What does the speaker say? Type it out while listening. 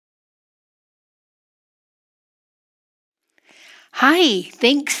Hi,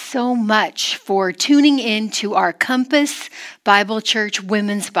 thanks so much for tuning in to our Compass Bible Church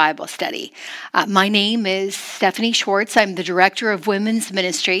Women's Bible Study. My name is Stephanie Schwartz. I'm the Director of Women's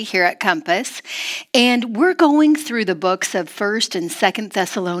Ministry here at Compass, and we're going through the books of 1st and 2nd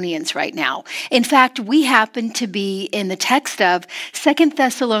Thessalonians right now. In fact, we happen to be in the text of 2nd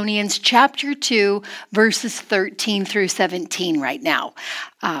Thessalonians chapter 2, verses 13 through 17 right now.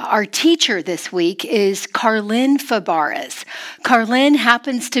 Our teacher this week is Carlin Fabarez. Carlin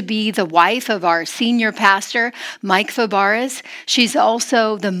happens to be the wife of our senior pastor, Mike Fabarez. She's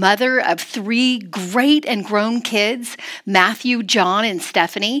also the mother of 3 great and grown kids, Matthew, John, and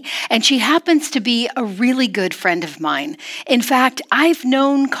Stephanie, and she happens to be a really good friend of mine. In fact, I've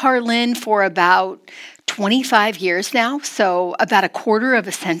known Carlin for about 25 years now, so about a quarter of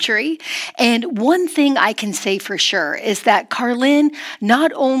a century. And one thing I can say for sure is that Carlin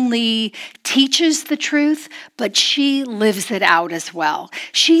not only teaches the truth, but she lives it out as well.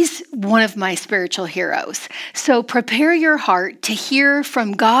 She's one of my spiritual heroes. So prepare your heart to hear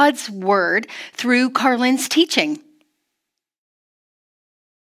from God's word through Carlin's teaching.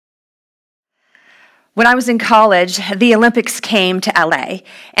 When I was in college, the Olympics came to LA,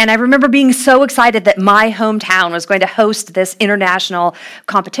 and I remember being so excited that my hometown was going to host this international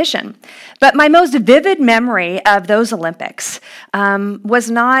competition. But my most vivid memory of those Olympics was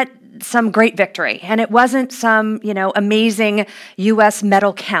not some great victory, and it wasn't some, amazing U.S.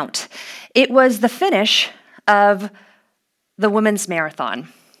 medal count. It was the finish of the women's marathon.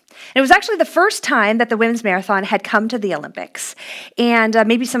 It was actually the first time that the women's marathon had come to the Olympics, and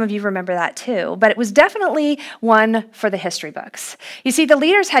maybe some of you remember that too, but it was definitely one for the history books. You see, the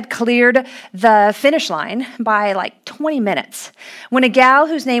leaders had cleared the finish line by like 20 minutes when a gal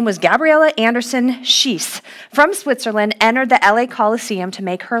whose name was Gabriela Andersen Schiess from Switzerland entered the LA Coliseum to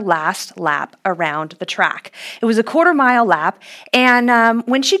make her last lap around the track. It was a quarter-mile lap, and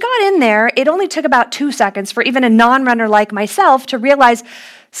when she got in there, it only took about 2 seconds for even a non-runner like myself to realize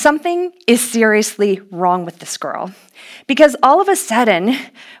something is seriously wrong with this girl. Because all of a sudden,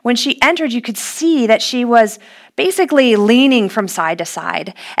 when she entered, you could see that she was basically leaning from side to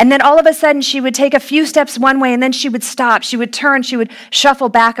side. And then all of a sudden, she would take a few steps one way, and then she would stop. She would turn. She would shuffle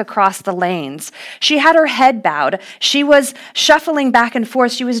back across the lanes. She had her head bowed. She was shuffling back and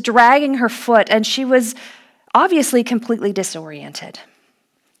forth. She was dragging her foot, and she was obviously completely disoriented.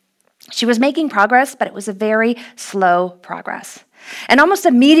 She was making progress, but it was a very slow progress. And almost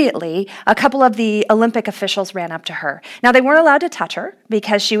immediately, a couple of the Olympic officials ran up to her. Now, they weren't allowed to touch her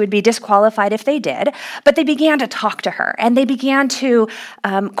because she would be disqualified if they did, but they began to talk to her, and they began to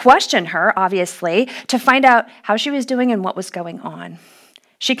question her, obviously, to find out how she was doing and what was going on.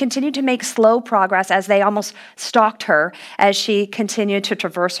 She continued to make slow progress as they almost stalked her as she continued to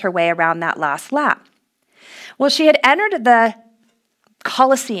traverse her way around that last lap. Well, she had entered the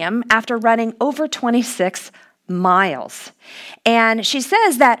Coliseum after running over 26 miles. And she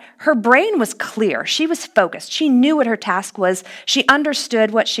says that her brain was clear. She was focused. She knew what her task was. She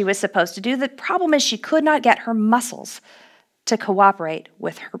understood what she was supposed to do. The problem is she could not get her muscles to cooperate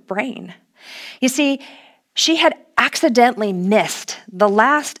with her brain. You see, she had accidentally missed the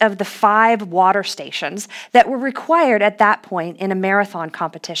last of the 5 water stations that were required at that point in a marathon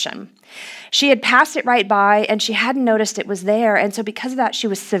competition. She had passed it right by, and she hadn't noticed it was there, and so because of that, she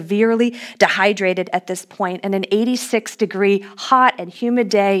was severely dehydrated at this point in an 86-degree hot and humid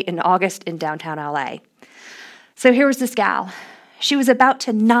day in August in downtown LA. So here was this gal. She was about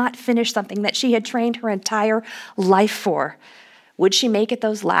to not finish something that she had trained her entire life for. Would she make it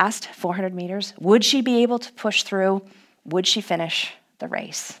those last 400 meters? Would she be able to push through? Would she finish the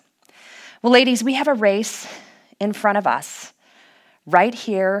race? Well, ladies, we have a race in front of us right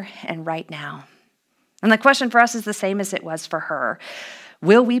here and right now. And the question for us is the same as it was for her.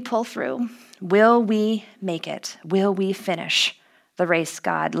 Will we pull through? Will we make it? Will we finish the race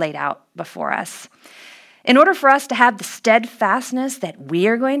God laid out before us? In order for us to have the steadfastness that we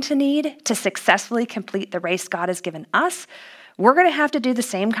are going to need to successfully complete the race God has given us, we're going to have to do the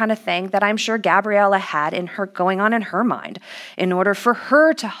same kind of thing that I'm sure Gabriela had going on in her mind in order for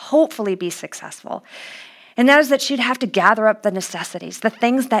her to hopefully be successful. And that is that she'd have to gather up the necessities, the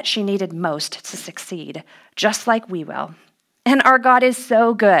things that she needed most to succeed, just like we will. And our God is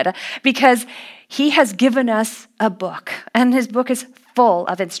so good because he has given us a book, and his book is full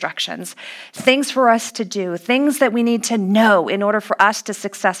of instructions, things for us to do, things that we need to know in order for us to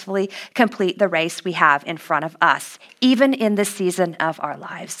successfully complete the race we have in front of us, even in this season of our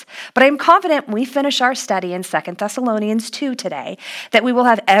lives. But I'm confident when we finish our study in 2 Thessalonians 2 today, that we will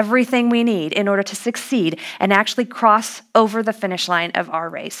have everything we need in order to succeed and actually cross over the finish line of our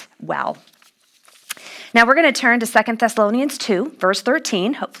race well. Now we're going to turn to 2 Thessalonians 2, verse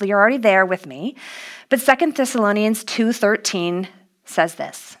 13. Hopefully you're already there with me. But 2 Thessalonians 2:13 says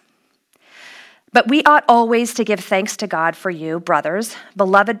this: "But we ought always to give thanks to God for you, brothers,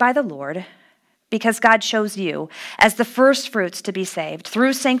 beloved by the Lord, because God chose you as the first fruits to be saved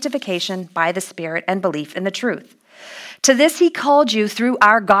through sanctification by the Spirit and belief in the truth. To this he called you through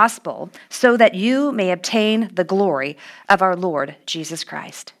our gospel, so that you may obtain the glory of our Lord Jesus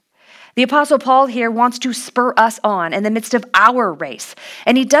Christ." The Apostle Paul here wants to spur us on in the midst of our race,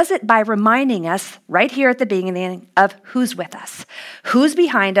 and he does it by reminding us right here at the beginning of who's with us, who's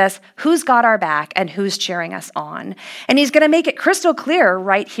behind us, who's got our back, and who's cheering us on. And he's going to make it crystal clear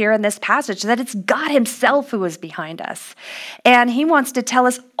right here in this passage that it's God himself who is behind us. And he wants to tell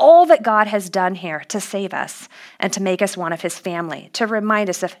us all that God has done here to save us and to make us one of his family, to remind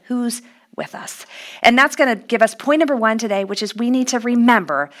us of who's with us. And that's going to give us point number 1 today, which is we need to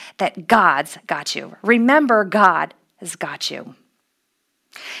remember that God's got you. Remember, God has got you.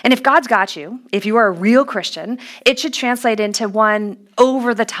 And if God's got you, if you are a real Christian, it should translate into one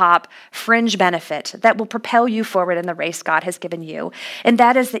over-the-top fringe benefit that will propel you forward in the race God has given you. And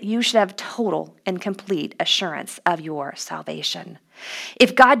that is that you should have total and complete assurance of your salvation.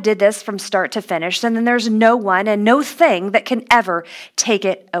 If God did this from start to finish, then there's no one and no thing that can ever take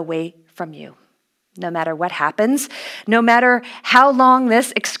it away from you. No matter what happens, no matter how long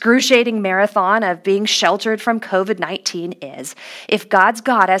this excruciating marathon of being sheltered from COVID-19 is, if God's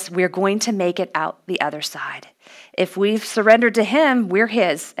got us, we're going to make it out the other side. If we've surrendered to him, we're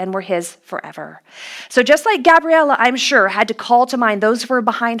his, and we're his forever. So just like Gabriella, I'm sure, had to call to mind those who were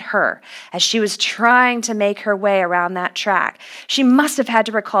behind her as she was trying to make her way around that track, she must have had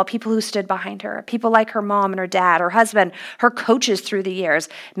to recall people who stood behind her, people like her mom and her dad, her husband, her coaches through the years,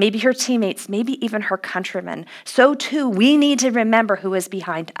 maybe her teammates, maybe even her countrymen. So too, we need to remember who is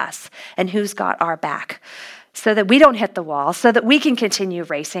behind us and who's got our back so that we don't hit the wall, so that we can continue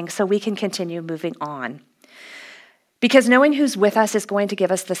racing, so we can continue moving on. Because knowing who's with us is going to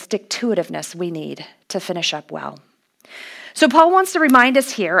give us the stick-to-itiveness we need to finish up well. So Paul wants to remind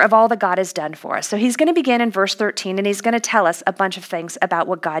us here of all that God has done for us. So he's going to begin in verse 13, and he's going to tell us a bunch of things about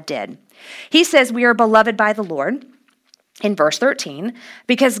what God did. He says, "We are beloved by the Lord," in verse 13,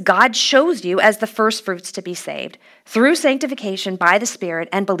 "because God chose you as the first fruits to be saved through sanctification by the Spirit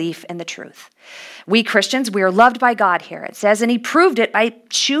and belief in the truth." We Christians, we are loved by God here, it says, and he proved it by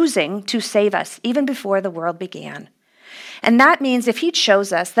choosing to save us even before the world began. And that means if he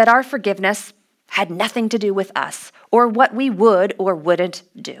chose us, that our forgiveness had nothing to do with us or what we would or wouldn't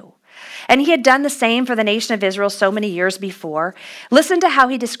do. And he had done the same for the nation of Israel so many years before. Listen to how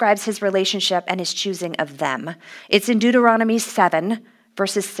he describes his relationship and his choosing of them. It's in Deuteronomy 7,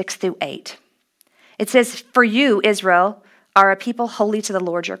 verses 6 through 8. It says, "For you, Israel, are a people holy to the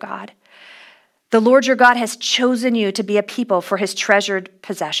Lord your God. The Lord your God has chosen you to be a people for his treasured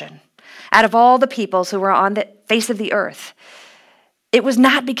possession out of all the peoples who were on the face of the earth. It was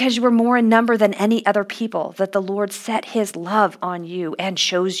not because you were more in number than any other people that the Lord set his love on you and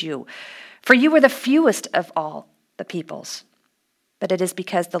chose you. For you were the fewest of all the peoples, but it is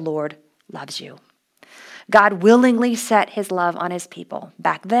because the Lord loves you." God willingly set his love on his people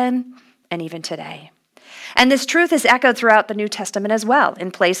back then and even today. And this truth is echoed throughout the New Testament as well,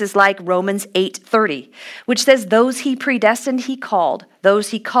 in places like Romans 8:30, which says, "Those he predestined, he called. Those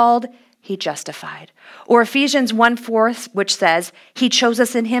he called, he justified." Or Ephesians 1:4, which says, "He chose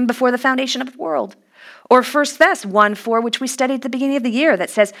us in him before the foundation of the world." Or 1 Thess 1:4, which we studied at the beginning of the year,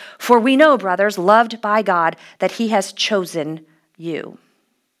 that says, "For we know, brothers, loved by God, that he has chosen you."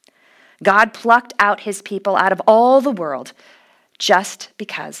 God plucked out his people out of all the world just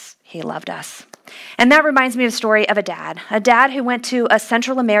because he loved us. And that reminds me of the story of a dad who went to a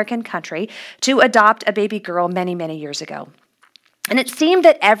Central American country to adopt a baby girl many, many years ago. And it seemed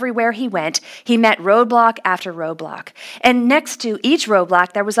that everywhere he went, he met roadblock after roadblock. And next to each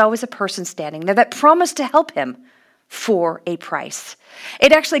roadblock, there was always a person standing there that promised to help him for a price.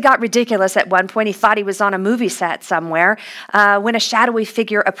 It actually got ridiculous at one point. He thought he was on a movie set somewhere when a shadowy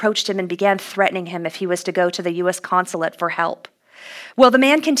figure approached him and began threatening him if he was to go to the U.S. consulate for help. Well, the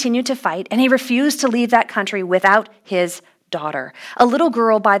man continued to fight, and he refused to leave that country without his daughter, a little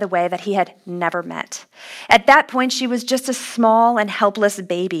girl, by the way, that he had never met. At that point, she was just a small and helpless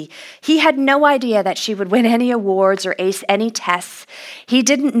baby. He had no idea that she would win any awards or ace any tests. He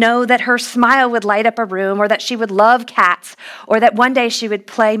didn't know that her smile would light up a room, or that she would love cats, or that one day she would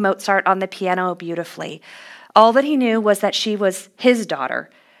play Mozart on the piano beautifully. All that he knew was that she was his daughter.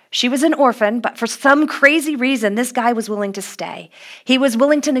 She was an orphan, but for some crazy reason, this guy was willing to stay. He was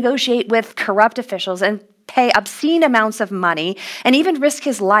willing to negotiate with corrupt officials and pay obscene amounts of money and even risk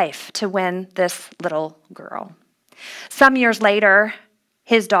his life to win this little girl. Some years later,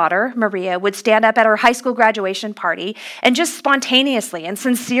 his daughter, Maria, would stand up at her high school graduation party and just spontaneously and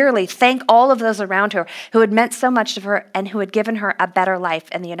sincerely thank all of those around her who had meant so much to her and who had given her a better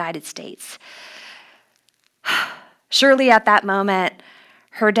life in the United States. Surely at that moment,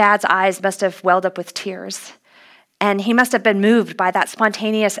 her dad's eyes must have welled up with tears, and he must have been moved by that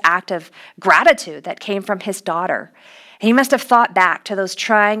spontaneous act of gratitude that came from his daughter. He must have thought back to those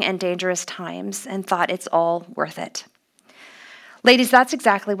trying and dangerous times and thought it's all worth it. Ladies, that's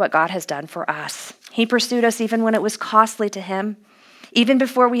exactly what God has done for us. He pursued us even when it was costly to him, even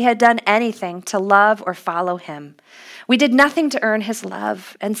before we had done anything to love or follow him. We did nothing to earn his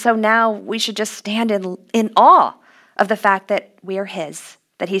love, and so now we should just stand in awe of the fact that we are his,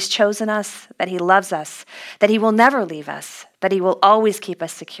 that he's chosen us, that he loves us, that he will never leave us, that he will always keep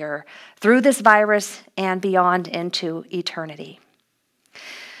us secure through this virus and beyond into eternity.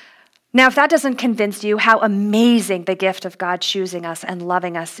 Now, if that doesn't convince you how amazing the gift of God choosing us and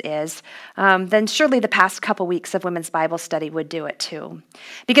loving us is, then surely the past couple weeks of Women's Bible Study would do it too.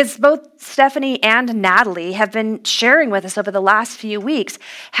 Because both Stephanie and Natalie have been sharing with us over the last few weeks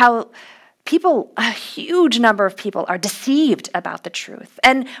how a huge number of people are deceived about the truth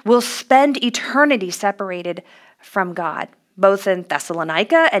and will spend eternity separated from God, both in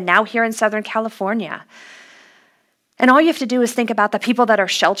Thessalonica and now here in Southern California. And all you have to do is think about the people that are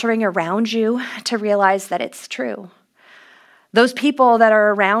sheltering around you to realize that it's true. Those people that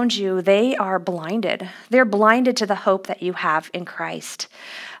are around you, they are blinded. They're blinded to the hope that you have in Christ.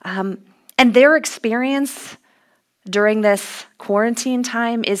 And their experience during this quarantine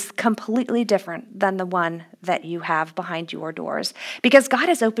time is completely different than the one that you have behind your doors, because God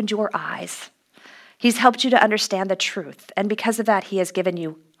has opened your eyes. He's helped you to understand the truth, and because of that, he has given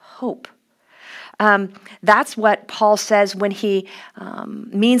you hope. That's what Paul says when he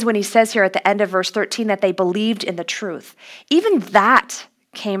means when he says here at the end of verse 13 that they believed in the truth. Even that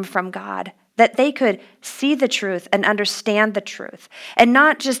came from God, that they could see the truth and understand the truth and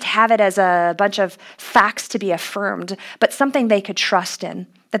not just have it as a bunch of facts to be affirmed, but something they could trust in,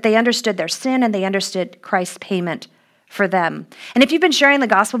 that they understood their sin and they understood Christ's payment for them. And if you've been sharing the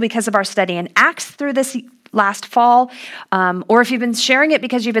gospel because of our study in Acts through this last fall, or if you've been sharing it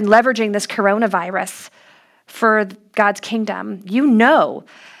because you've been leveraging this coronavirus for God's kingdom, you know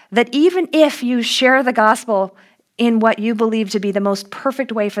that even if you share the gospel in what you believe to be the most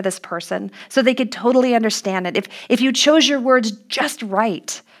perfect way for this person, so they could totally understand it, if you chose your words just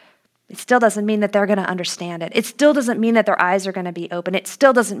right, it still doesn't mean that they're going to understand it. It still doesn't mean that their eyes are going to be open. It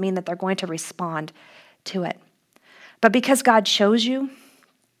still doesn't mean that they're going to respond to it. But because God chose you,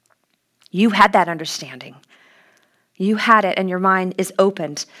 you had that understanding. You had it, and your mind is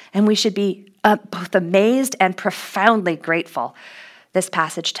opened, and we should be both amazed and profoundly grateful, this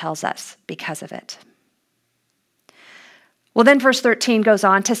passage tells us, because of it. Well, then verse 13 goes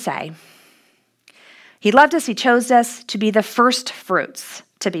on to say, he loved us, he chose us to be the first fruits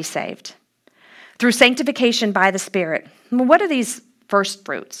to be saved through sanctification by the Spirit. Well, what are these first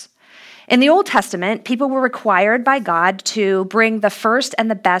fruits? In the Old Testament, people were required by God to bring the first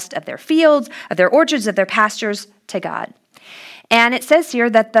and the best of their fields, of their orchards, of their pastures to God. And it says here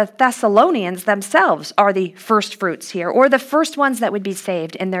that the Thessalonians themselves are the first fruits here, or the first ones that would be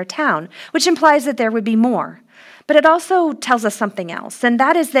saved in their town, which implies that there would be more. But it also tells us something else, and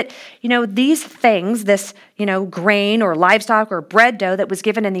that is that, these things, this, grain or livestock or bread dough that was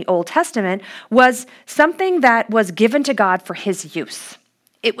given in the Old Testament was something that was given to God for his use.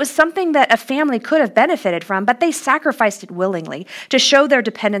 It was something that a family could have benefited from, but they sacrificed it willingly to show their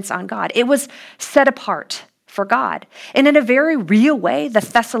dependence on God. It was set apart for God. And in a very real way, the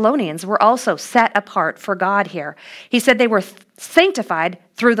Thessalonians were also set apart for God here. He said they were sanctified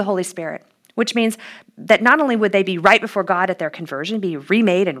through the Holy Spirit, which means that not only would they be right before God at their conversion, be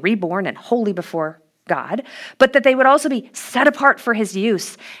remade and reborn and holy before God, but that they would also be set apart for his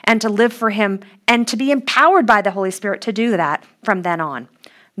use and to live for him and to be empowered by the Holy Spirit to do that from then on.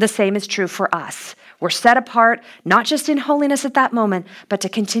 The same is true for us. We're set apart, not just in holiness at that moment, but to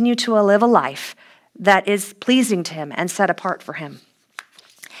continue to live a life that is pleasing to him and set apart for him.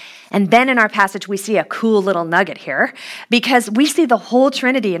 And then in our passage, we see a cool little nugget here, because we see the whole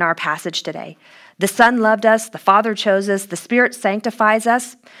Trinity in our passage today. The Son loved us, the Father chose us, the Spirit sanctifies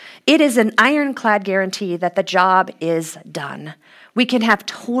us. It is an ironclad guarantee that the job is done. We can have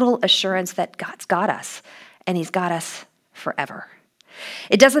total assurance that God's got us, and he's got us forever.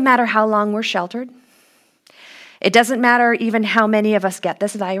 It doesn't matter how long we're sheltered. It doesn't matter even how many of us get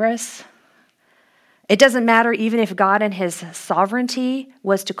this virus. It doesn't matter even if God in his sovereignty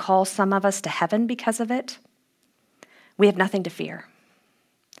was to call some of us to heaven because of it. We have nothing to fear.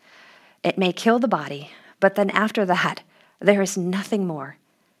 It may kill the body, but then after that, there is nothing more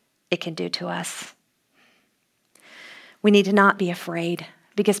it can do to us. We need to not be afraid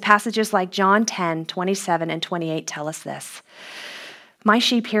because passages like John 10, 27 and 28 tell us this. My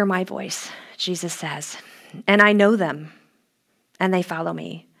sheep hear my voice, Jesus says, and I know them, and they follow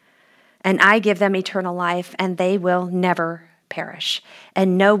me. And I give them eternal life, and they will never perish,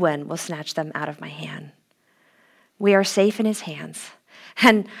 and no one will snatch them out of my hand. We are safe in his hands.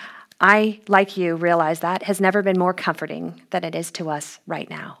 And I, like you, realize that has never been more comforting than it is to us right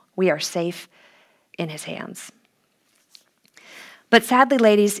now. We are safe in his hands. But sadly,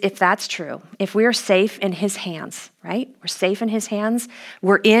 ladies, if that's true, if we're safe in his hands, right? We're safe in his hands,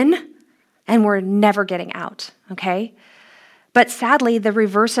 we're in, and we're never getting out, okay? But sadly, the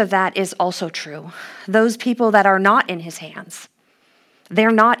reverse of that is also true. Those people that are not in his hands,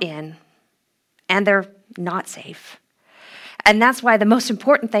 they're not in, and they're not safe. And that's why the most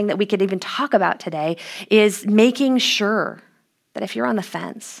important thing that we could even talk about today is making sure that if you're on the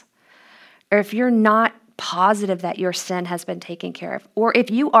fence, or if you're not positive that your sin has been taken care of, or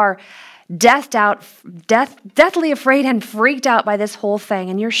if you are deathly afraid and freaked out by this whole thing,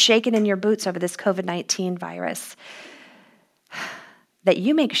 and you're shaking in your boots over this COVID-19 virus, that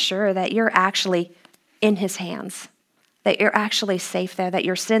you make sure that you're actually in his hands, that you're actually safe there, that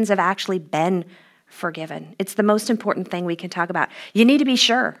your sins have actually been forgiven. It's the most important thing we can talk about. You need to be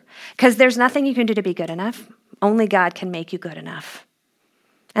sure, because there's nothing you can do to be good enough. Only God can make you good enough.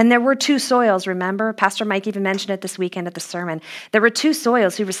 And there were two soils, remember? Pastor Mike even mentioned it this weekend at the sermon. There were two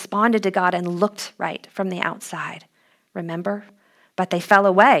soils who responded to God and looked right from the outside, remember? But they fell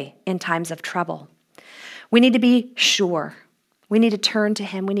away in times of trouble. We need to be sure. We need to turn to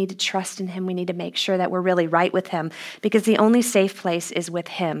him. We need to trust in him. We need to make sure that we're really right with him, because the only safe place is with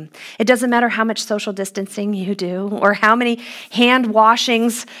him. It doesn't matter how much social distancing you do or how many hand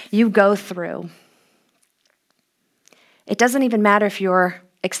washings you go through. It doesn't even matter if you're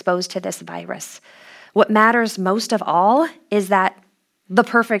exposed to this virus. What matters most of all is that the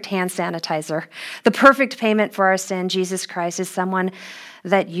perfect hand sanitizer, the perfect payment for our sin, Jesus Christ, is someone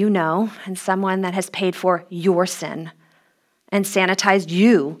that you know and someone that has paid for your sin and sanitized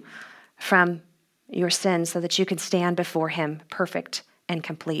you from your sin so that you can stand before him perfect and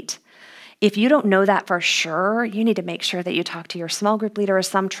complete. If you don't know that for sure, you need to make sure that you talk to your small group leader or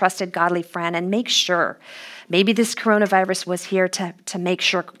some trusted godly friend and make sure. Maybe this coronavirus was here to make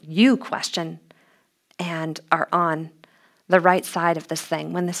sure you question and are on the right side of this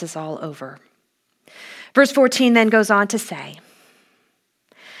thing when this is all over. Verse 14 then goes on to say,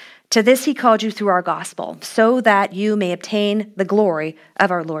 to this he called you through our gospel, so that you may obtain the glory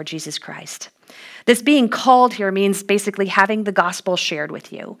of our Lord Jesus Christ. This being called here means basically having the gospel shared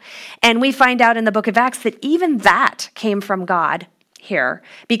with you. And we find out in the book of Acts that even that came from God here,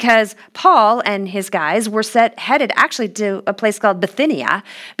 because Paul and his guys were headed actually to a place called Bithynia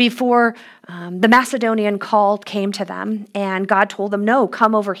before the Macedonian call came to them, and God told them, no,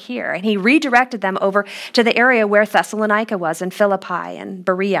 come over here. And he redirected them over to the area where Thessalonica was, and Philippi and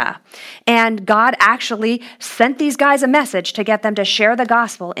Berea. And God actually sent these guys a message to get them to share the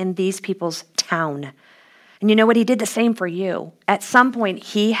gospel in these people's town. And you know what? He did the same for you. At some point,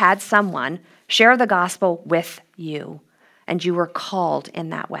 he had someone share the gospel with you, and you were called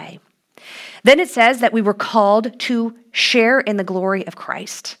in that way. Then it says that we were called to share in the glory of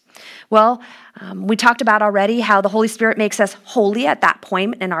Christ. Well, we talked about already how the Holy Spirit makes us holy at that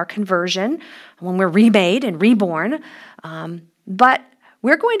point in our conversion, when we're remade and reborn. But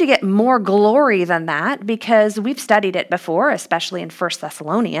we're going to get more glory than that, because we've studied it before, especially in 1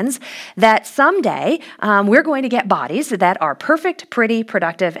 Thessalonians, that someday we're going to get bodies that are perfect, pretty,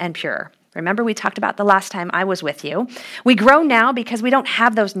 productive, and pure. Remember, we talked about the last time I was with you. We grow now because we don't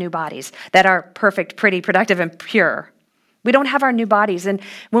have those new bodies that are perfect, pretty, productive, and pure. We don't have our new bodies. And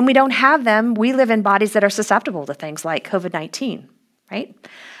when we don't have them, we live in bodies that are susceptible to things like COVID-19, right?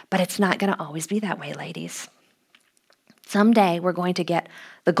 But it's not going to always be that way, ladies. Someday we're going to get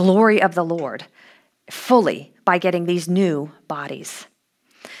the glory of the Lord fully by getting these new bodies.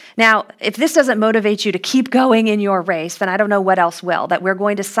 Now, if this doesn't motivate you to keep going in your race, then I don't know what else will, that we're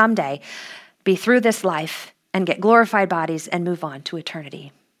going to someday be through this life and get glorified bodies and move on to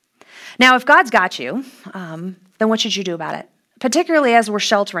eternity. Now, if God's got you, then what should you do about it? Particularly as we're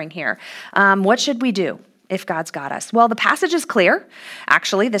sheltering here. What should we do if God's got us? Well, the passage is clear.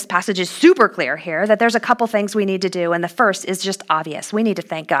 Actually, this passage is super clear here that there's a couple things we need to do. And the first is just obvious. We need to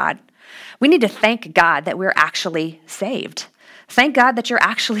thank God. We need to thank God that we're actually saved. Thank God that you're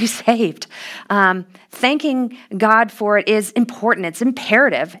actually saved. Thanking God for it is important. It's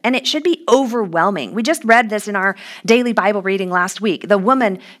imperative, and it should be overwhelming. We just read this in our daily Bible reading last week. The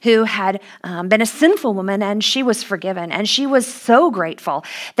woman who had been a sinful woman, and she was forgiven, and she was so grateful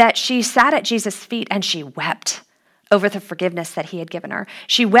that she sat at Jesus' feet and she wept over the forgiveness that he had given her.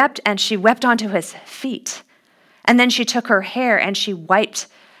 She wept, and she wept onto his feet. And then she took her hair and she wiped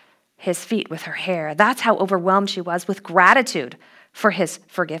his feet with her hair. That's how overwhelmed she was with gratitude for his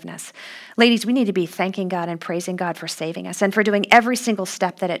forgiveness. Ladies, we need to be thanking God and praising God for saving us and for doing every single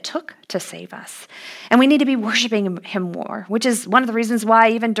step that it took to save us. And we need to be worshiping him more, which is one of the reasons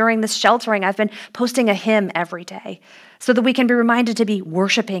why even during this sheltering, I've been posting a hymn every day so that we can be reminded to be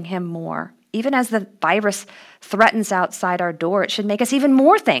worshiping him more. Even as the virus threatens outside our door, it should make us even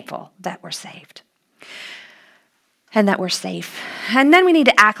more thankful that we're saved and that we're safe. And then we need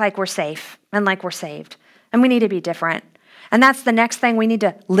to act like we're safe and like we're saved. And we need to be different. And that's the next thing. We need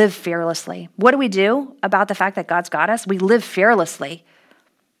to live fearlessly. What do we do about the fact that God's got us? We live fearlessly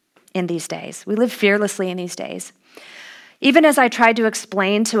in these days. We live fearlessly in these days. Even as I tried to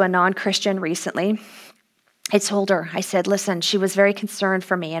explain to a non-Christian recently, I told her, I said, listen, she was very concerned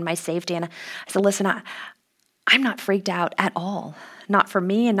for me and my safety. And I said, listen, I'm not freaked out at all. Not for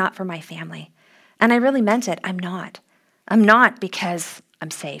me and not for my family. And I really meant it. I'm not. I'm not because I'm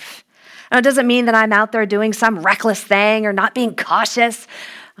safe. Now, it doesn't mean that I'm out there doing some reckless thing or not being cautious.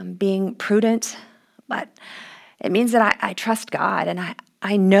 I'm being prudent. But it means that I trust God. And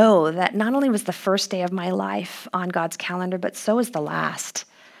I know that not only was the first day of my life on God's calendar, but so is the last.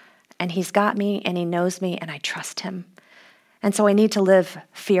 And he's got me and he knows me and I trust him. And so I need to live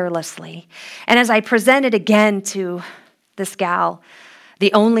fearlessly. And as I presented again to this gal,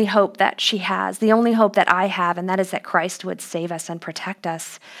 the only hope that she has, the only hope that I have, and that is that Christ would save us and protect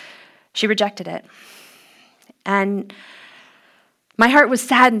us, she rejected it. And my heart was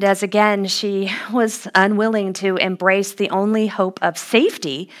saddened as, again, she was unwilling to embrace the only hope of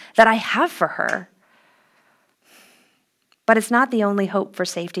safety that I have for her. But it's not the only hope for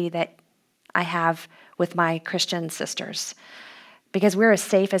safety that I have with my Christian sisters, because we're as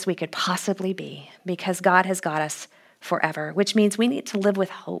safe as we could possibly be, because God has got us forever, which means we need to live with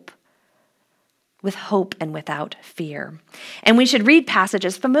hope and without fear. And we should read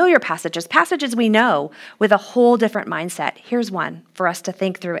passages, familiar passages we know, with a whole different mindset. Here's one for us to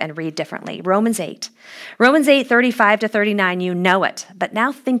think through and read differently. Romans 8, 35-39, you know it, but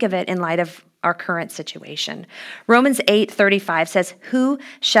now think of it in light of our current situation. Romans 8:35 says, who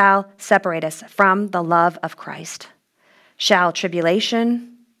shall separate us from the love of Christ? Shall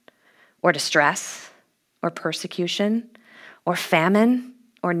tribulation or distress or persecution or famine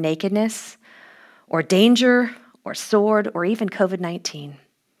or nakedness or danger or sword or even COVID-19?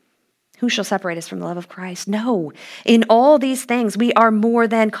 Who shall separate us from the love of Christ? No, in all these things we are more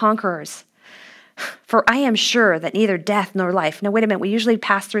than conquerors. For I am sure that neither death nor life. Now, wait a minute. We usually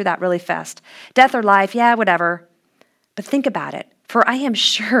pass through that really fast. Death or life, yeah, whatever. But think about it. For I am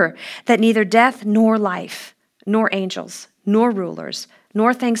sure that neither death nor life, nor angels, nor rulers,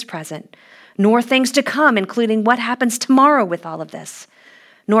 nor things present, nor things to come, including what happens tomorrow with all of this,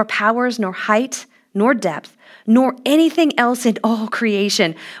 nor powers, nor height, nor depth, nor anything else in all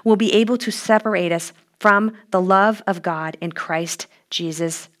creation will be able to separate us from the love of God in Christ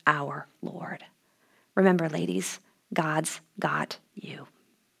Jesus our Lord. Remember, ladies, God's got you.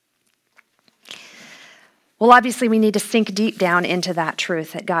 Well, obviously, we need to sink deep down into that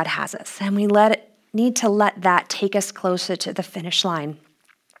truth that God has us, and we need to let that take us closer to the finish line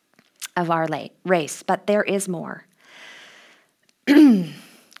of our race. But there is more.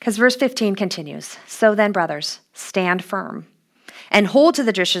 Because verse 15 continues, so then, brothers, stand firm and hold to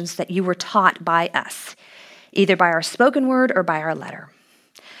the traditions that you were taught by us, either by our spoken word or by our letter.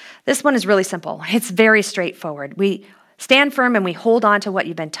 This one is really simple. It's very straightforward. We stand firm and we hold on to what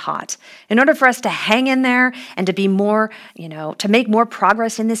you've been taught. In order for us to hang in there and to be more, to make more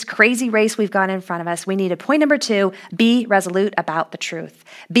progress in this crazy race we've got in front of us, we need to, point number 2, be resolute about the truth.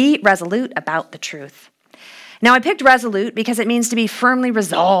 Be resolute about the truth. Now, I picked resolute because it means to be firmly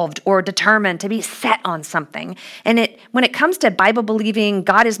resolved or determined, to be set on something. And when it comes to Bible-believing,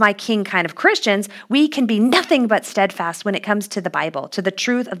 God is my king kind of Christians, we can be nothing but steadfast when it comes to the Bible, to the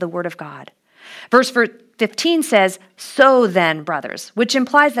truth of the Word of God. Verse 15 says, so then, brothers, which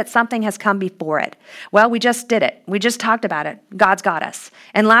implies that something has come before it. Well, we just did it. We just talked about it. God's got us.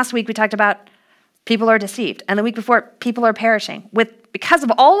 And last week we talked about people are deceived. And the week before, people are perishing. Because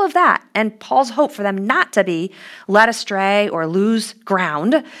of all of that, and Paul's hope for them not to be led astray or lose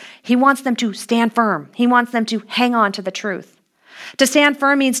ground, he wants them to stand firm. He wants them to hang on to the truth. To stand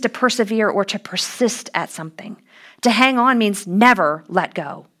firm means to persevere or to persist at something, To hang on means never let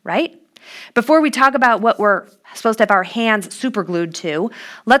go, right? Before we talk about what we're supposed to have our hands super glued to,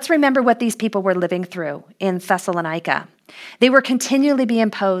 let's remember what these people were living through in Thessalonica. They were continually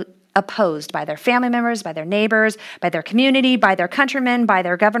being opposed by their family members, by their neighbors, by their community, by their countrymen, by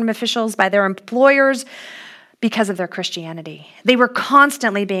their government officials, by their employers, because of their Christianity. They were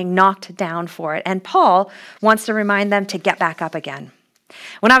constantly being knocked down for it, and Paul wants to remind them to get back up again.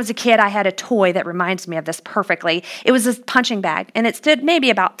 When I was a kid, I had a toy that reminds me of this perfectly. It was this punching bag, and it stood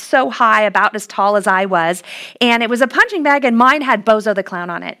maybe about so high, about as tall as I was, and it was a punching bag, and mine had Bozo the Clown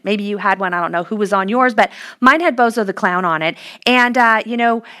on it. Maybe you had one. I don't know who was on yours, but mine had Bozo the Clown on it, and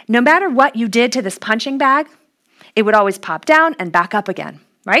no matter what you did to this punching bag, it would always pop down and back up again.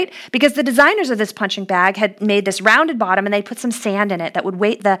 Right? Because the designers of this punching bag had made this rounded bottom and they put some sand in it that would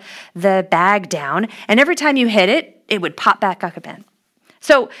weight the bag down. And every time you hit it, it would pop back up again.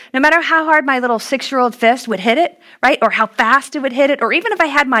 So no matter how hard my little 6-year-old fist would hit it, right? Or how fast it would hit it, or even if I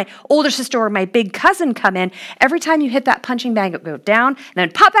had my older sister or my big cousin come in, every time you hit that punching bag, it would go down and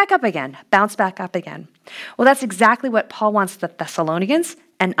then pop back up again, bounce back up again. Well, that's exactly what Paul wants the Thessalonians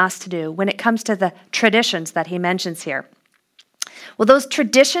and us to do when it comes to the traditions that he mentions here. Well, the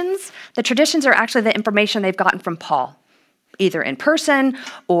traditions are actually the information they've gotten from Paul, either in person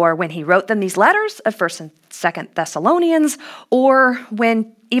or when he wrote them these letters of 1st and 2nd Thessalonians, or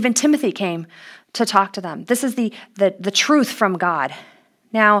when even Timothy came to talk to them. This is the truth from God.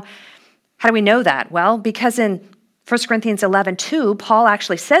 Now, how do we know that? Well, because in 1 Corinthians 11:2, Paul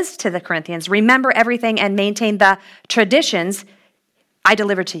actually says to the Corinthians, remember everything and maintain the traditions I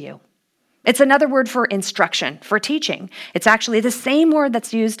delivered to you. It's another word for instruction, for teaching. It's actually the same word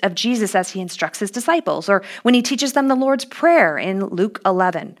that's used of Jesus as he instructs his disciples, or when he teaches them the Lord's Prayer in Luke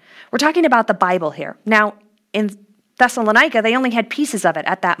 11. We're talking about the Bible here. Now, in Thessalonica, they only had pieces of it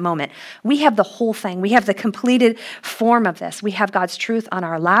at that moment. We have the whole thing. We have the completed form of this. We have God's truth on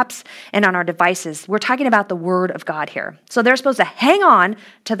our laps and on our devices. We're talking about the Word of God here. So they're supposed to hang on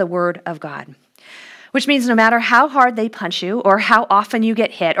to the Word of God. Which means no matter how hard they punch you or how often you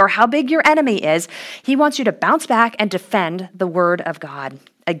get hit or how big your enemy is, he wants you to bounce back and defend the word of God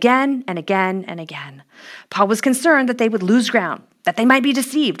again and again and again. Paul was concerned that they would lose ground, that they might be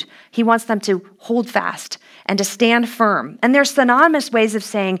deceived. He wants them to hold fast and to stand firm. And there's synonymous ways of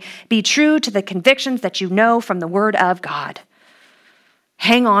saying, be true to the convictions that you know from the word of God.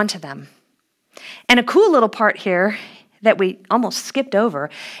 Hang on to them. And a cool little part here that we almost skipped over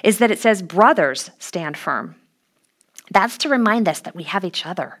is that it says, brothers, stand firm. That's to remind us that we have each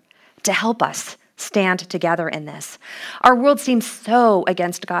other to help us stand together in this. Our world seems so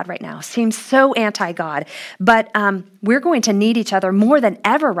against God right now, seems so anti-God, but we're going to need each other more than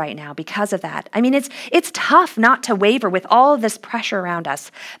ever right now because of that. I mean, it's tough not to waver with all of this pressure around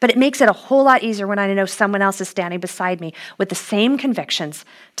us, but it makes it a whole lot easier when I know someone else is standing beside me with the same convictions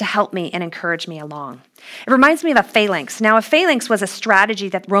to help me and encourage me along. It reminds me of a phalanx. Now, a phalanx was a strategy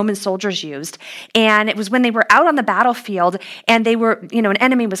that Roman soldiers used, and it was when they were out on the battlefield and they were, an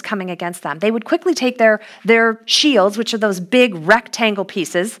enemy was coming against them. They would quickly take their shields, which are those big rectangle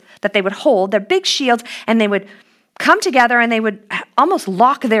pieces that they would hold, their big shields, and they would come together and they would almost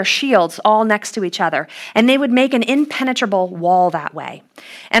lock their shields all next to each other. And they would make an impenetrable wall that way.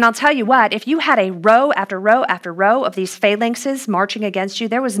 And I'll tell you what, if you had a row after row after row of these phalanxes marching against you,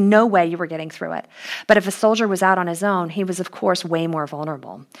 there was no way you were getting through it. But if a soldier was out on his own, he was, of course, way more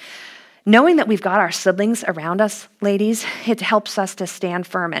vulnerable. Knowing that we've got our siblings around us, ladies, it helps us to stand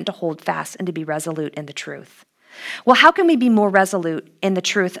firm and to hold fast and to be resolute in the truth. Well, how can we be more resolute in the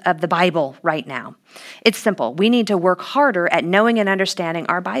truth of the Bible right now? It's simple. We need to work harder at knowing and understanding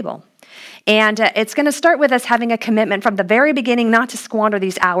our Bible. And it's going to start with us having a commitment from the very beginning not to squander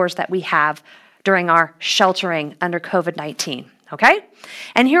these hours that we have during our sheltering under COVID-19. Okay?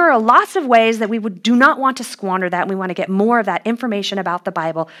 And here are lots of ways that we do not want to squander that, and we want to get more of that information about the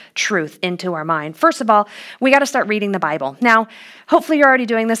Bible truth into our mind. First of all, we got to start reading the Bible. Now, hopefully you're already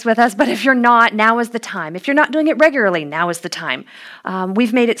doing this with us, but if you're not, now is the time. If you're not doing it regularly, now is the time.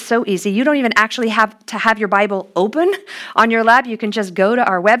 We've made it so easy. You don't even actually have to have your Bible open on your lap. You can just go to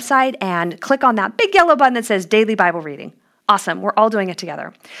our website and click on that big yellow button that says Daily Bible Reading. Awesome. We're all doing it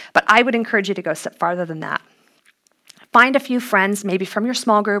together. But I would encourage you to go a step farther than that. Find a few friends, maybe from your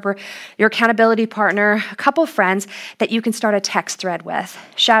small group or your accountability partner, a couple of friends that you can start a text thread with.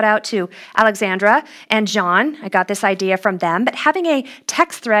 Shout out to Alexandra and John. I got this idea from them, but having a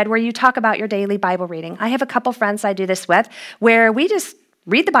text thread where you talk about your daily Bible reading. I have a couple friends I do this with where we just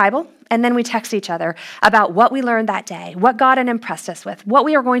read the Bible, and then we text each other about what we learned that day, what God had impressed us with, what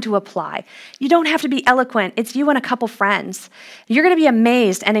we are going to apply. You don't have to be eloquent. It's you and a couple friends. You're going to be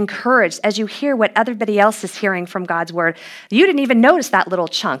amazed and encouraged as you hear what everybody else is hearing from God's word. You didn't even notice that little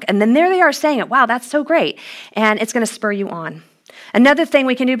chunk. And then there they are saying it. Wow, that's so great. And it's going to spur you on. Another thing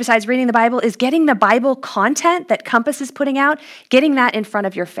we can do besides reading the Bible is getting the Bible content that Compass is putting out, getting that in front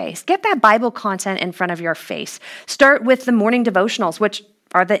of your face. Get that Bible content in front of your face. Start with the morning devotionals, which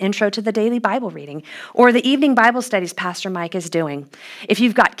are the intro to the daily Bible reading, or the evening Bible studies Pastor Mike is doing. If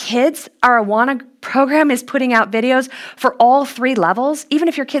you've got kids, our Awana program is putting out videos for all 3 levels. Even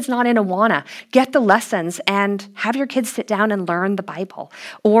if your kid's not in Awana, get the lessons and have your kids sit down and learn the Bible.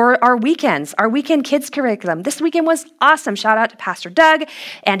 Or our weekend kids curriculum. This weekend was awesome. Shout out to Pastor Doug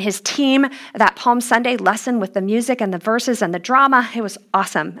and his team. That Palm Sunday lesson with the music and the verses and the drama, it was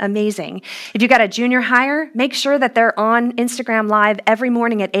awesome, amazing. If you got a junior hire, make sure that they're on Instagram Live every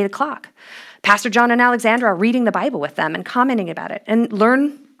morning at 8 o'clock. Pastor John and Alexandra are reading the Bible with them and commenting about it, and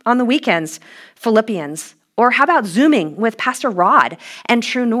learn on the weekends Philippians. Or how about Zooming with Pastor Rod and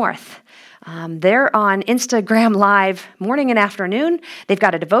True North? They're on Instagram Live morning and afternoon. They've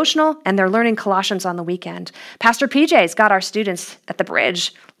got a devotional, and they're learning Colossians on the weekend. Pastor PJ's got our students at the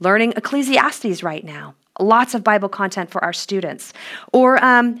Bridge learning Ecclesiastes right now. Lots of Bible content for our students. Or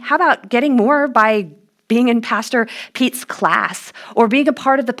how about getting more by being in Pastor Pete's class, or being a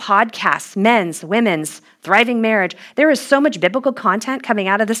part of the podcast, Men's, Women's, Thriving Marriage. There is so much biblical content coming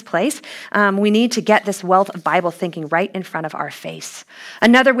out of this place. We need to get this wealth of Bible thinking right in front of our face.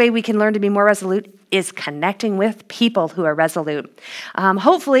 Another way we can learn to be more resolute is connecting with people who are resolute.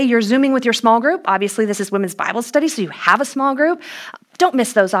 Hopefully, you're Zooming with your small group. Obviously, this is Women's Bible Study, so you have a small group. Don't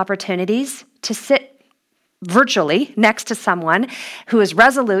miss those opportunities to sit virtually next to someone who is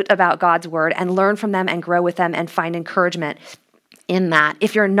resolute about God's word and learn from them and grow with them and find encouragement in that.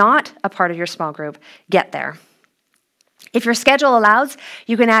 If you're not a part of your small group, get there. If your schedule allows,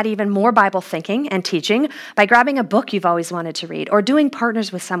 you can add even more Bible thinking and teaching by grabbing a book you've always wanted to read, or doing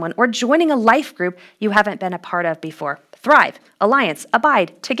partners with someone, or joining a life group you haven't been a part of before. Thrive, Alliance,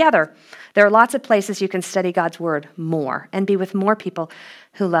 Abide, Together. There are lots of places you can study God's word more and be with more people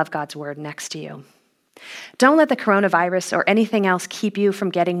who love God's word next to you. Don't let the coronavirus or anything else keep you from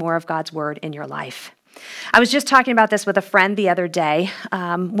getting more of God's word in your life. I was just talking about this with a friend the other day.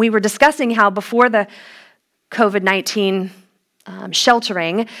 We were discussing how before the COVID-19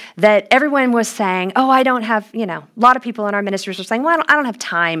 sheltering, that everyone was saying, I don't have, a lot of people in our ministries were saying, I don't have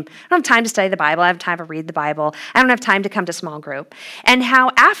time. I don't have time to study the Bible. I have time to read the Bible. I don't have time to come to small group. And how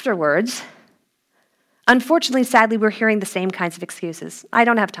afterwards, unfortunately, sadly, we're hearing the same kinds of excuses. I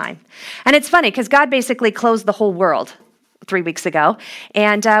don't have time. And it's funny because God basically closed the whole world 3 weeks ago,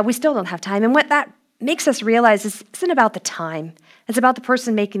 and we still don't have time. And what that makes us realize isn't about the time. It's about the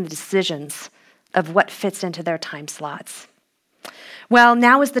person making the decisions of what fits into their time slots. Well,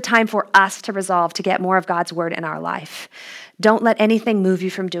 now is the time for us to resolve to get more of God's word in our life. Don't let anything move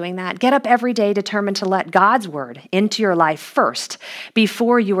you from doing that. Get up every day determined to let God's word into your life first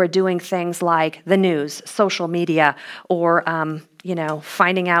before you are doing things like the news, social media, or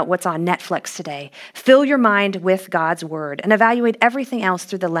finding out what's on Netflix today. Fill your mind with God's word and evaluate everything else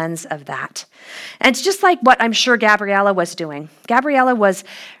through the lens of that. And it's just like what I'm sure Gabriella was doing. Gabriella was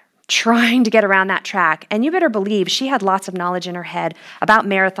trying to get around that track. And you better believe she had lots of knowledge in her head about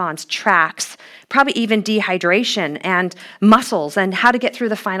marathons, tracks, probably even dehydration and muscles and how to get through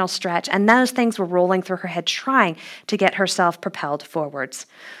the final stretch. And those things were rolling through her head, trying to get herself propelled forwards.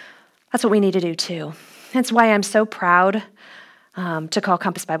 That's what we need to do too. That's why I'm so proud to call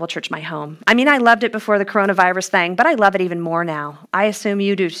Compass Bible Church my home. I mean, I loved it before the coronavirus thing, but I love it even more now. I assume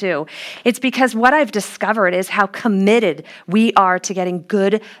you do too. It's because what I've discovered is how committed we are to getting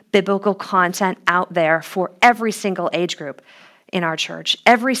good biblical content out there for every single age group in our church.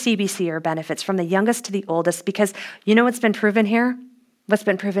 Every CBCer benefits, from the youngest to the oldest, because you know what's been proven here? What's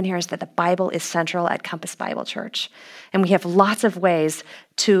been proven here is that the Bible is central at Compass Bible Church. And we have lots of ways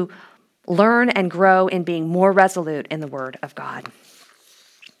to learn and grow in being more resolute in the Word of God.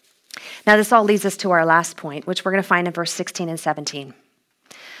 Now, this all leads us to our last point, which we're going to find in verse 16 and 17.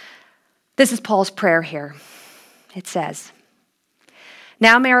 This is Paul's prayer here. It says,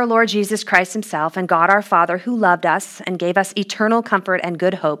 "Now may our Lord Jesus Christ himself and God our Father, who loved us and gave us eternal comfort and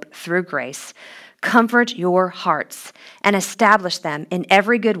good hope through grace, comfort your hearts and establish them in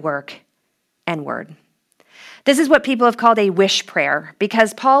every good work and word." This is what people have called a wish prayer,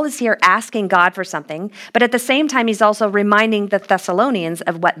 because Paul is here asking God for something, but at the same time, he's also reminding the Thessalonians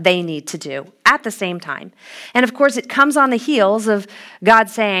of what they need to do at the same time. And of course, it comes on the heels of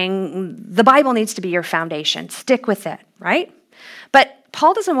God saying, the Bible needs to be your foundation. Stick with it, right? But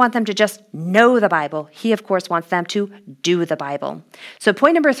Paul doesn't want them to just know the Bible. He, of course, wants them to do the Bible. So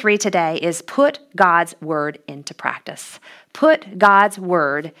point number 3 today is put God's word into practice. Put God's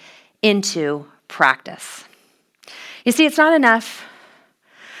word into practice. You see, it's not enough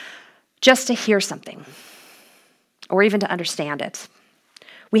just to hear something or even to understand it.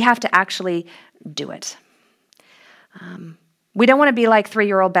 We have to actually do it. We don't want to be like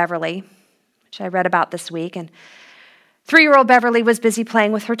 3-year-old Beverly, which I read about this week. And 3-year-old Beverly was busy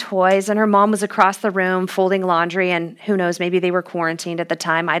playing with her toys, and her mom was across the room folding laundry, and who knows, maybe they were quarantined at the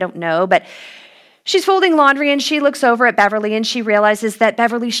time, I don't know. But she's folding laundry, and she looks over at Beverly, and she realizes that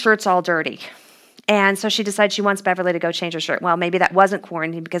Beverly's shirt's all dirty. And so she decides she wants Beverly to go change her shirt. Well, maybe that wasn't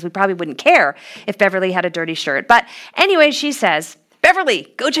quarantine because we probably wouldn't care if Beverly had a dirty shirt. But anyway, she says,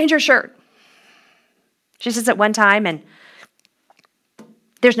 "Beverly, go change your shirt." She says it one time, and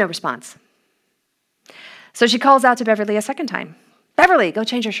there's no response. So she calls out to Beverly a second time. "Beverly, go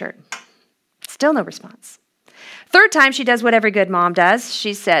change your shirt." Still no response. Third time, she does what every good mom does.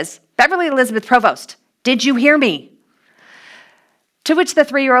 She says, "Beverly Elizabeth Provost, did you hear me?" To which the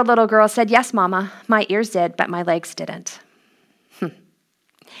 3-year-old little girl said, "Yes, Mama, my ears did, but my legs didn't."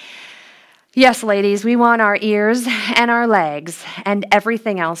 Yes, ladies, we want our ears and our legs and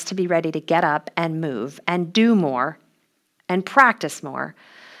everything else to be ready to get up and move and do more and practice more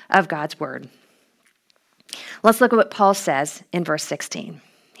of God's word. Let's look at what Paul says in verse 16.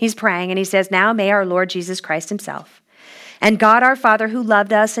 He's praying and he says, "Now may our Lord Jesus Christ himself and God our Father who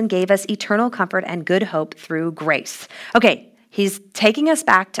loved us and gave us eternal comfort and good hope through grace." Okay, he's taking us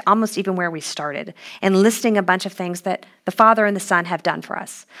back to almost even where we started and listing a bunch of things that the Father and the Son have done for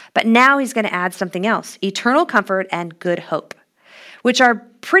us. But now he's going to add something else, eternal comfort and good hope, which are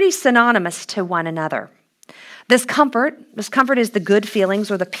pretty synonymous to one another. This comfort is the good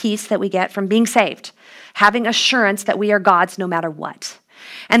feelings or the peace that we get from being saved, having assurance that we are God's no matter what.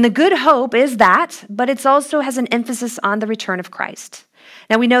 And the good hope is that, but it also has an emphasis on the return of Christ.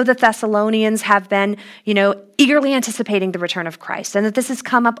 Now, we know that Thessalonians have been, eagerly anticipating the return of Christ, and that this has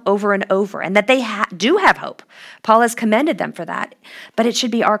come up over and over, and that they do have hope. Paul has commended them for that. But it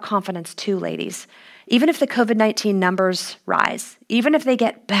should be our confidence too, ladies. Even if the COVID-19 numbers rise, even if they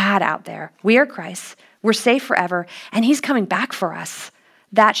get bad out there, we are Christ, we're safe forever, and he's coming back for us.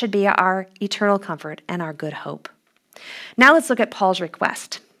 That should be our eternal comfort and our good hope. Now let's look at Paul's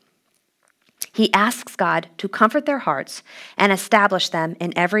request. He asks God to comfort their hearts and establish them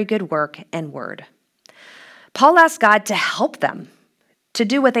in every good work and word. Paul asks God to help them to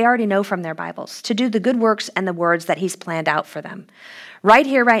do what they already know from their Bibles, to do the good works and the words that he's planned out for them. Right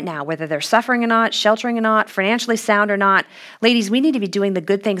here, right now, whether they're suffering or not, sheltering or not, financially sound or not, ladies, we need to be doing the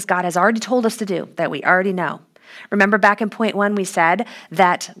good things God has already told us to do, that we already know. Remember back in point 1, we said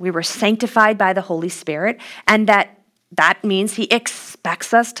that we were sanctified by the Holy Spirit, and that means he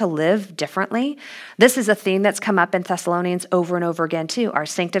expects us to live differently. This is a theme that's come up in Thessalonians over and over again too, our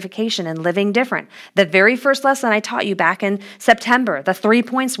sanctification and living different. The very first lesson I taught you back in September, the 3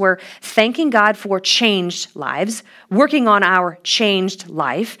 points were thanking God for changed lives, working on our changed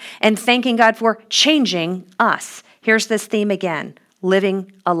life, and thanking God for changing us. Here's this theme again,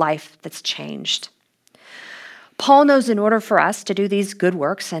 living a life that's changed. Paul knows in order for us to do these good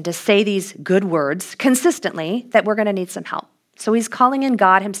works and to say these good words consistently that we're going to need some help. So he's calling in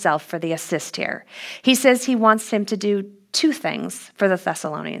God himself for the assist here. He says he wants him to do 2 things for the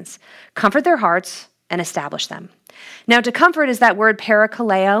Thessalonians: comfort their hearts and establish them. Now, to comfort is that word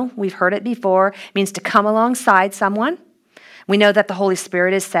parakaleo. We've heard it before. It means to come alongside someone. We know that the Holy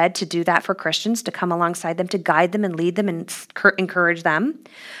Spirit is said to do that for Christians, to come alongside them, to guide them and lead them and encourage them.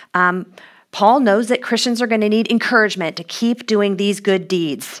 Paul knows that Christians are going to need encouragement to keep doing these good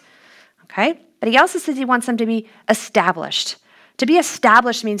deeds, okay? But he also says he wants them to be established. To be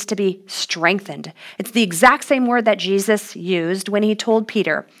established means to be strengthened. It's the exact same word that Jesus used when he told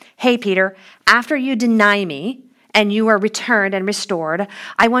Peter, "Hey, Peter, after you deny me and you are returned and restored,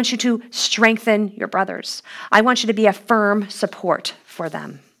 I want you to strengthen your brothers. I want you to be a firm support for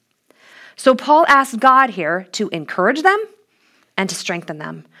them." So Paul asks God here to encourage them and to strengthen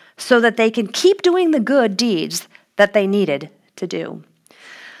them, so that they can keep doing the good deeds that they needed to do.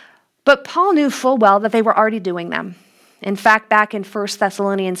 But Paul knew full well that they were already doing them. In fact, back in 1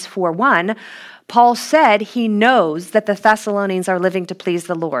 Thessalonians 4:1, Paul said he knows that the Thessalonians are living to please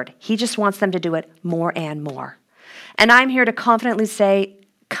the Lord. He just wants them to do it more and more. And I'm here to confidently say,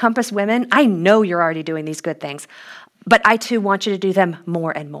 Compass women, I know you're already doing these good things, but I too want you to do them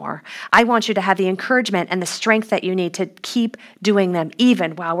more and more. I want you to have the encouragement and the strength that you need to keep doing them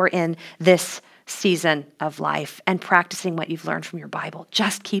even while we're in this season of life and practicing what you've learned from your Bible.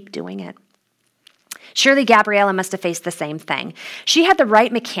 Just keep doing it. Surely Gabriella must have faced the same thing. She had the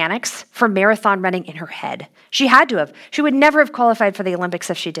right mechanics for marathon running in her head. She had to have. She would never have qualified for the Olympics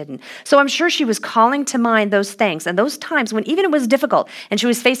if she didn't. So I'm sure she was calling to mind those things and those times when even it was difficult and she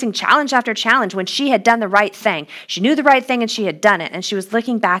was facing challenge after challenge when she had done the right thing. She knew the right thing and she had done it, and she was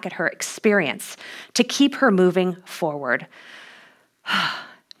looking back at her experience to keep her moving forward.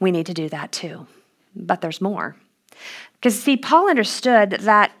 We need to do that too. But there's more. Because see, Paul understood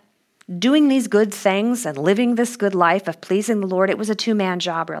that doing these good things and living this good life of pleasing the Lord, it was a two-man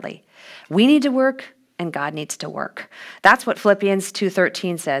job, really. We need to work, and God needs to work. That's what Philippians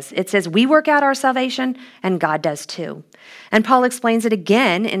 2:13 says. It says, we work out our salvation, and God does too. And Paul explains it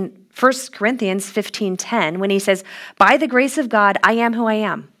again in 1 Corinthians 15:10 when he says, by the grace of God, I am who I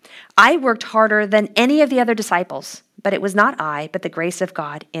am. I worked harder than any of the other disciples, but it was not I, but the grace of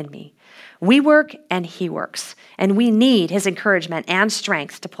God in me. We work and he works, and we need his encouragement and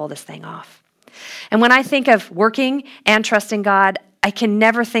strength to pull this thing off. And when I think of working and trusting God, I can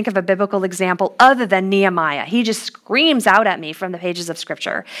never think of a biblical example other than Nehemiah. He just screams out at me from the pages of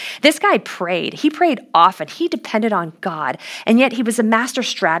Scripture. This guy prayed. He prayed often. He depended on God, and yet he was a master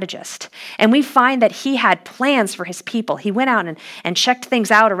strategist. And we find that he had plans for his people. He went out and checked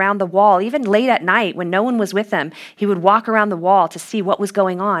things out around the wall. Even late at night when no one was with him, he would walk around the wall to see what was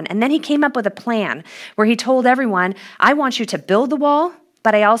going on. And then he came up with a plan where he told everyone, I want you to build the wall,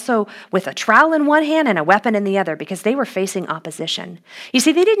 but I also, with a trowel in one hand and a weapon in the other, because they were facing opposition. You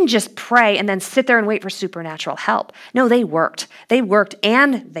see, they didn't just pray and then sit there and wait for supernatural help. No, they worked. They worked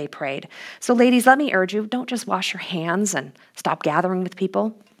and they prayed. So ladies, let me urge you, don't just wash your hands and stop gathering with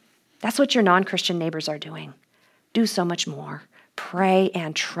people. That's what your non-Christian neighbors are doing. Do so much more. Pray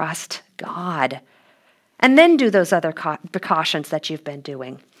and trust God. And then do those other precautions that you've been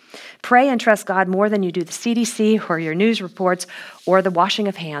doing. Pray and trust God more than you do the CDC or your news reports or the washing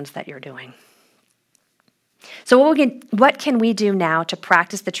of hands that you're doing. So what can we do now to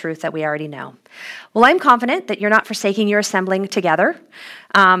practice the truth that we already know? Well, I'm confident that you're not forsaking your assembling together.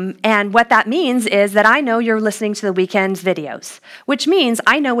 And what that means is that I know you're listening to the weekend's videos, which means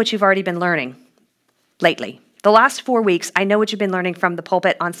I know what you've already been learning lately. The last 4 weeks, I know what you've been learning from the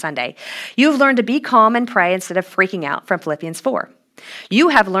pulpit on Sunday. You've learned to be calm and pray instead of freaking out from Philippians 4. You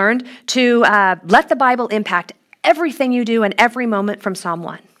have learned to let the Bible impact everything you do in every moment from Psalm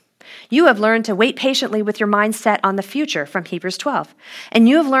 1. You have learned to wait patiently with your mind set on the future from Hebrews 12. And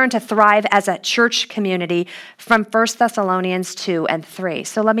you have learned to thrive as a church community from 1 Thessalonians 2 and 3.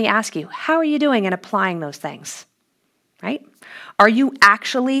 So let me ask you, how are you doing in applying those things? Right? Are you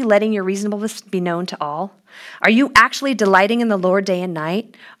actually letting your reasonableness be known to all? Are you actually delighting in the Lord day and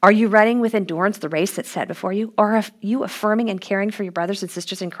night? Are you running with endurance the race that's set before you? Or are you affirming and caring for your brothers and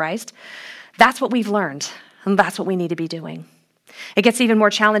sisters in Christ? That's what we've learned, and that's what we need to be doing. It gets even more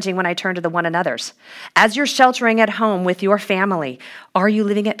challenging when I turn to the one another's. As you're sheltering at home with your family, are you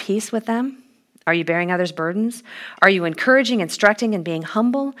living at peace with them? Are you bearing others' burdens? Are you encouraging, instructing, and being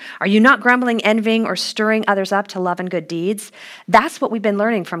humble? Are you not grumbling, envying, or stirring others up to love and good deeds? That's what we've been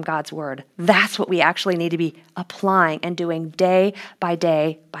learning from God's word. That's what we actually need to be applying and doing day by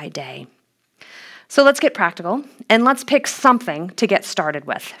day by day. So let's get practical, and let's pick something to get started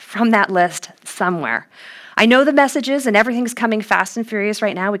with from that list somewhere. I know the messages and everything's coming fast and furious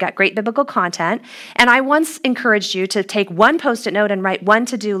right now. We got great biblical content. And I once encouraged you to take one Post-it note and write one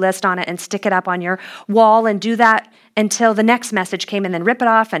to-do list on it and stick it up on your wall and do that until the next message came and then rip it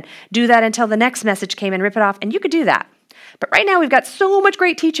off and do that until the next message came and rip it off. And you could do that. But right now we've got so much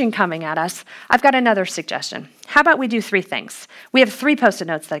great teaching coming at us. I've got another suggestion. How about we do 3 things? We have 3 Post-it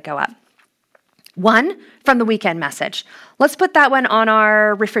notes that go up. 1 from the weekend message. Let's put that one on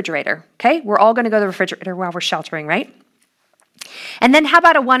our refrigerator, okay? We're all going to go to the refrigerator while we're sheltering, right? And then how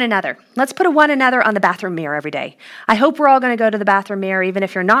about a one another? Let's put a one another on the bathroom mirror every day. I hope we're all going to go to the bathroom mirror, even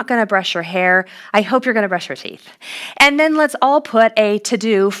if you're not going to brush your hair. I hope you're going to brush your teeth. And then let's all put a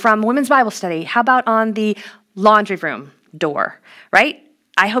to-do from Women's Bible Study. How about on the laundry room door, right?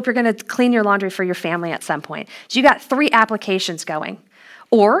 I hope you're going to clean your laundry for your family at some point. So you got 3 applications going.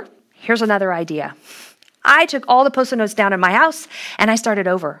 Or here's another idea. I took all the Post-it notes down in my house and I started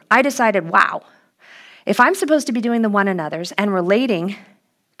over. I decided, wow, if I'm supposed to be doing the one another's and relating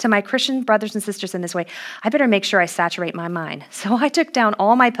to my Christian brothers and sisters in this way, I better make sure I saturate my mind. So I took down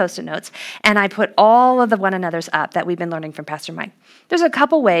all my Post-it notes and I put all of the one another's up that we've been learning from Pastor Mike. There's a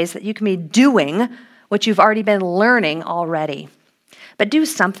couple ways that you can be doing what you've already been learning already. But do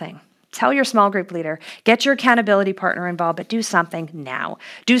something. Tell your small group leader, get your accountability partner involved, but do something now.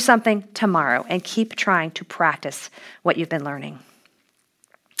 Do something tomorrow and keep trying to practice what you've been learning.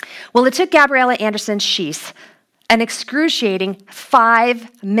 Well, it took Gabriella Anderson Schiess an excruciating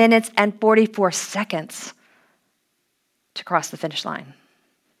 5 minutes and 44 seconds to cross the finish line.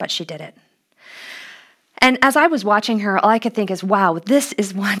 But she did it. And as I was watching her, all I could think is, wow, this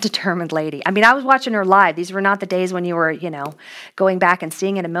is one determined lady. I mean, I was watching her live. These were not the days when you were, going back and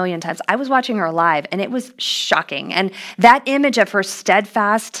seeing it a million times. I was watching her live, and it was shocking. And that image of her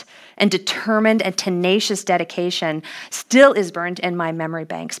steadfast and determined and tenacious dedication still is burned in my memory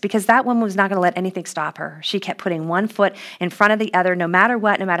banks, because that woman was not going to let anything stop her. She kept putting one foot in front of the other, no matter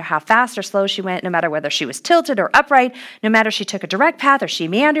what, no matter how fast or slow she went, no matter whether she was tilted or upright, no matter if she took a direct path or she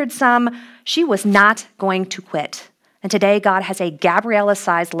meandered some, she was not going to quit. And today, God has a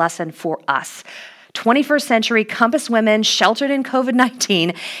Gabriella-sized lesson for us. 21st century Compass women sheltered in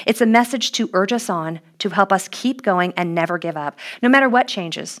COVID-19. It's a message to urge us on, to help us keep going and never give up, no matter what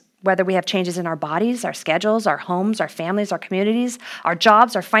changes. Whether we have changes in our bodies, our schedules, our homes, our families, our communities, our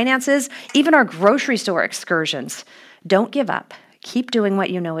jobs, our finances, even our grocery store excursions. Don't give up. Keep doing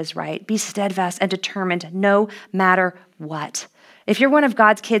what you know is right. Be steadfast and determined no matter what. If you're one of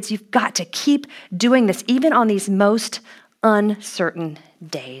God's kids, you've got to keep doing this, even on these most uncertain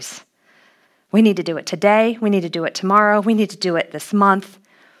days. We need to do it today. We need to do it tomorrow. We need to do it this month.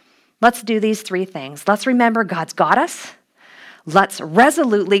 Let's do these 3 things. Let's remember God's got us. Let's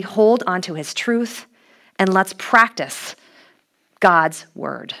resolutely hold onto his truth, and let's practice God's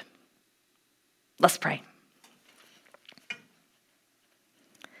word. Let's pray.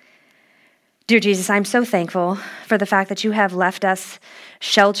 Dear Jesus, I'm so thankful for the fact that you have left us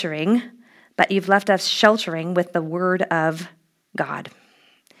sheltering, but you've left us sheltering with the word of God.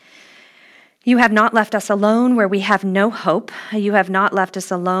 You have not left us alone where we have no hope. You have not left us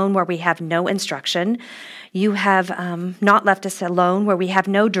alone where we have no instruction. You have not left us alone where we have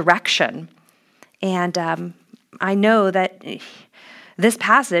no direction. And I know that this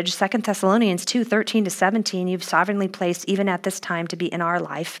passage, 2 Thessalonians 2:13-17, you've sovereignly placed even at this time to be in our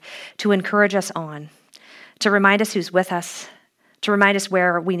life, to encourage us on, to remind us who's with us, to remind us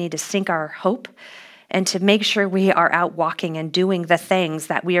where we need to sink our hope, and to make sure we are out walking and doing the things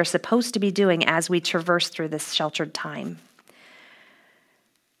that we are supposed to be doing as we traverse through this sheltered time.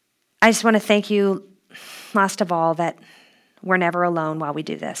 I just want to thank you, last of all, that we're never alone while we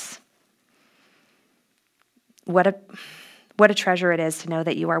do this. What a treasure it is to know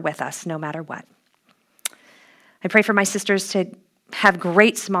that you are with us no matter what. I pray for my sisters to have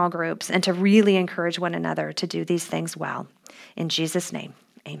great small groups and to really encourage one another to do these things well. In Jesus' name,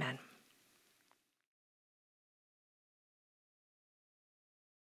 amen.